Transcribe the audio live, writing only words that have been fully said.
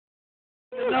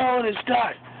on and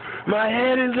start. My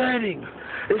head is hurting.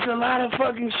 It's a lot of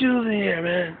fucking shoes in here,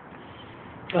 man.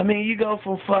 I mean, you go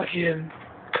from fucking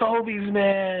Kobe's,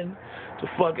 man, to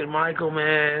fucking Michael,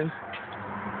 man,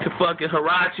 to fucking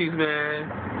Hirachi's,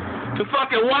 man, to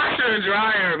fucking washer and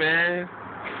dryer, man.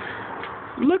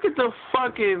 Look at the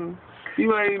fucking,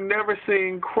 you ain't never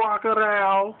seen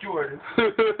Crocodile Jordan.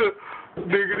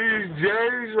 Nigga, these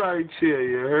J's right here,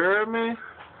 you heard me?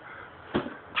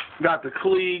 Got the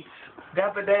cleats.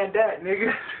 Got the damn that,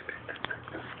 nigga.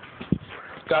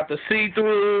 Got the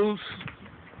see-throughs.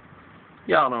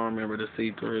 Y'all don't remember the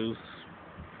see-throughs.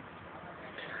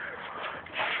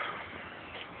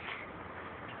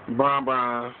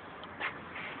 Brown.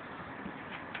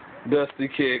 Dusty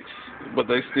kicks, but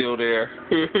they still there.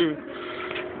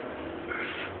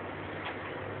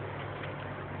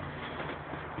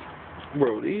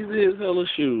 Bro, these is hella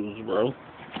shoes, bro.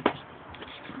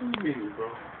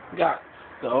 Bro. Got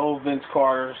the old Vince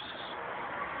Carter's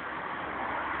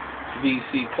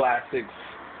VC Classics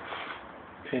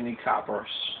penny coppers.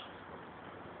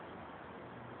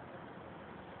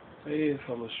 They is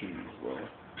hella shoes, bro.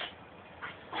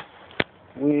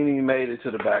 We ain't even made it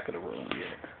to the back of the room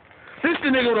yet. This the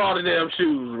nigga with all the damn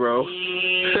shoes, bro.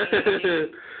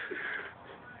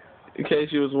 In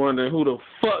case you was wondering who the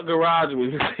fuck garage we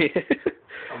was in.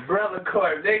 Umbrella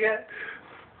Corp, nigga.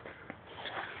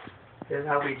 That's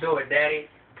how we do it, daddy.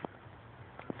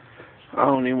 I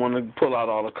don't even want to pull out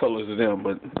all the colors of them,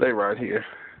 but they right here.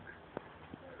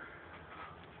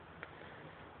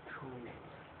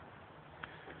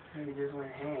 Nigga just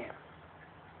went ham.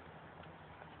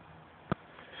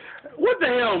 What the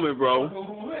helmet, bro?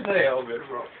 What the helmet,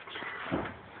 bro?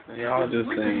 Y'all just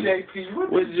saying.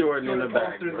 JP, With Jordan in the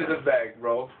back, bro. bro. In the back,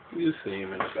 bro. You see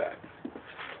him in the back.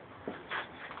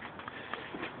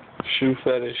 Shoe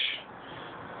fetish.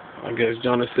 I guess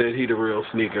Jonas said he the real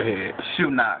sneakerhead.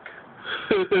 Shoe knock.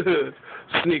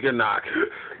 Sneaker knock.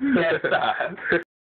 Yes, sir.